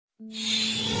The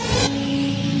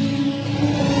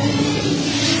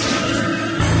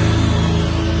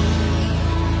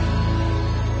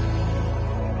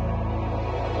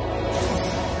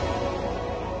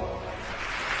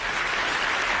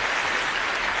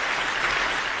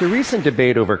recent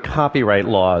debate over copyright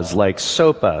laws like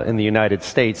SOPA in the United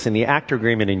States and the ACTA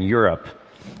agreement in Europe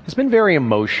has been very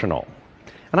emotional.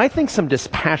 And I think some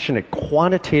dispassionate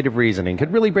quantitative reasoning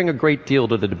could really bring a great deal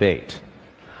to the debate.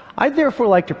 I'd therefore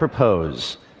like to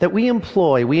propose that we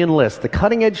enlist the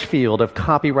cutting-edge field of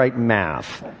copyright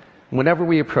math whenever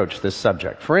we approach this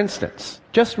subject. For instance,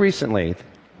 just recently,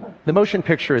 the Motion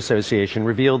Picture Association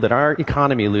revealed that our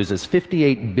economy loses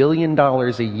 $58 billion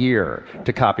a year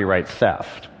to copyright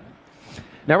theft.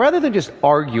 Now, rather than just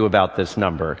argue about this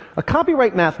number, a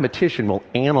copyright mathematician will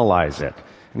analyze it,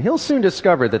 and he'll soon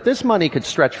discover that this money could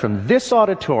stretch from this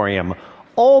auditorium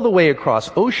all the way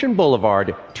across Ocean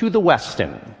Boulevard to the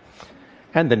Westin,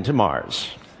 and then to Mars.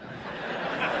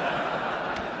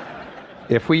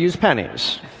 If we use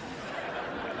pennies.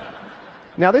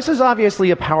 Now, this is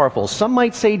obviously a powerful, some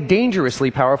might say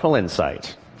dangerously powerful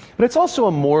insight, but it's also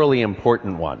a morally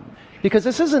important one. Because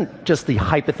this isn't just the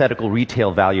hypothetical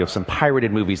retail value of some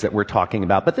pirated movies that we're talking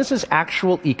about, but this is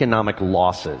actual economic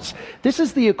losses. This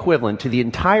is the equivalent to the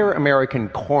entire American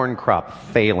corn crop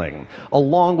failing,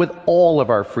 along with all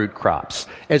of our fruit crops,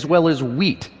 as well as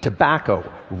wheat, tobacco,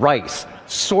 rice,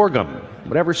 sorghum,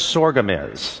 whatever sorghum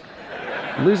is.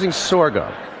 Losing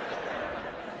sorghum.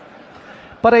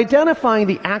 But identifying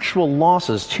the actual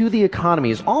losses to the economy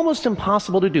is almost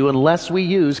impossible to do unless we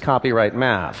use copyright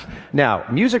math. Now,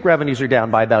 music revenues are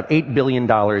down by about $8 billion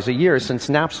a year since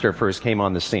Napster first came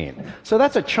on the scene. So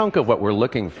that's a chunk of what we're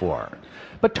looking for.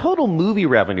 But total movie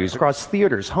revenues across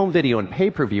theaters, home video, and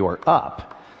pay-per-view are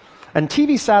up. And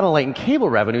TV, satellite, and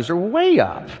cable revenues are way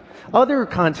up. Other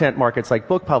content markets like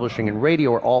book publishing and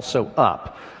radio are also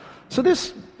up. So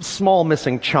this small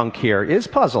missing chunk here is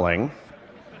puzzling.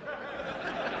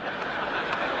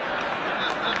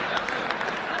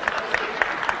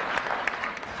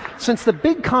 Since the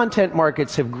big content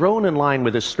markets have grown in line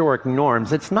with historic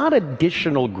norms, it's not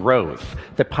additional growth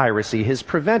that piracy has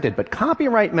prevented, but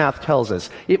copyright math tells us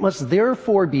it must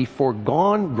therefore be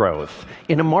foregone growth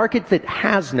in a market that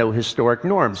has no historic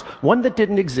norms, one that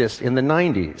didn't exist in the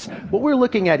 90s. What we're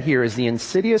looking at here is the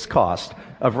insidious cost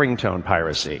of ringtone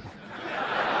piracy.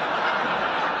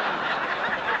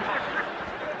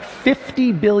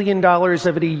 $50 billion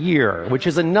of it a year, which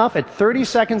is enough at 30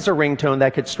 seconds a ringtone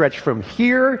that could stretch from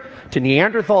here to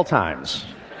Neanderthal times.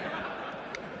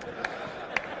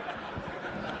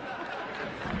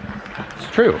 It's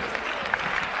true.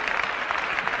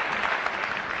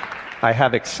 I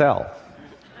have Excel.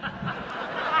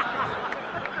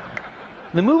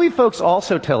 The movie folks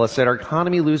also tell us that our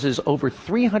economy loses over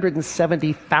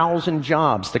 370,000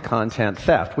 jobs to content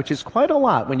theft, which is quite a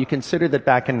lot when you consider that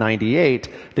back in '98,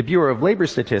 the Bureau of Labor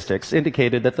Statistics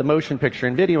indicated that the motion picture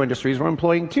and video industries were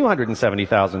employing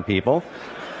 270,000 people.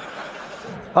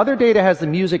 Other data has the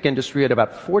music industry at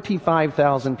about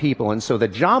 45,000 people, and so the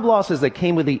job losses that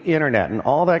came with the internet and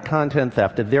all that content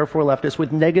theft have therefore left us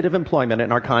with negative employment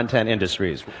in our content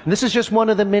industries. And this is just one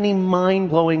of the many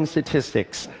mind-blowing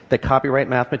statistics that copyright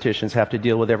mathematicians have to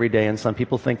deal with every day, and some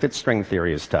people think that string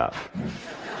theory is tough.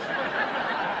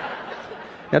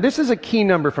 Now, this is a key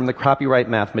number from the Copyright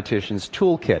Mathematician's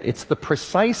Toolkit. It's the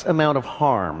precise amount of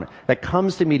harm that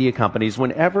comes to media companies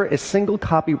whenever a single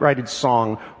copyrighted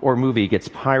song or movie gets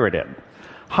pirated.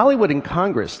 Hollywood and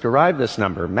Congress derived this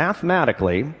number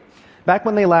mathematically back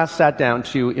when they last sat down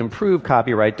to improve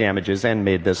copyright damages and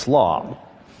made this law.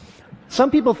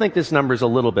 Some people think this number is a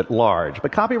little bit large,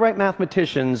 but copyright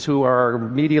mathematicians who are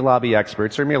media lobby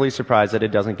experts are merely surprised that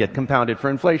it doesn't get compounded for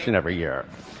inflation every year.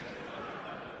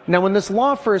 Now, when this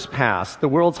law first passed, the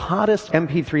world's hottest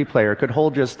MP3 player could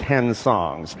hold just 10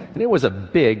 songs. And it was a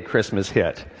big Christmas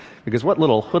hit, because what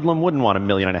little hoodlum wouldn't want $1.5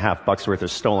 million worth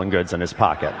of stolen goods in his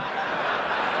pocket?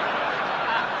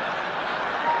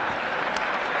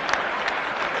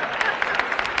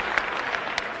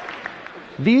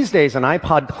 These days, an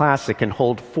iPod Classic can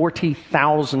hold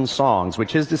 40,000 songs,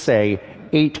 which is to say,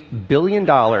 $8 billion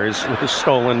worth of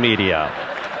stolen media.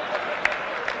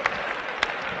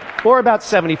 Or about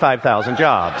 75,000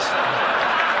 jobs.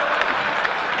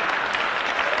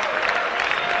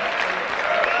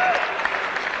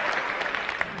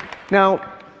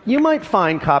 Now, you might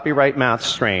find copyright math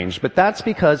strange, but that's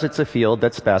because it's a field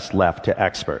that's best left to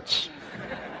experts.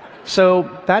 So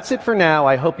that's it for now.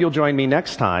 I hope you'll join me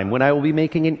next time when I will be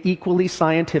making an equally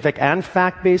scientific and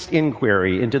fact-based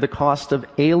inquiry into the cost of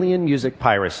alien music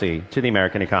piracy to the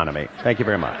American economy. Thank you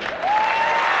very much.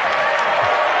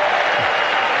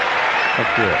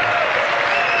 Thank you.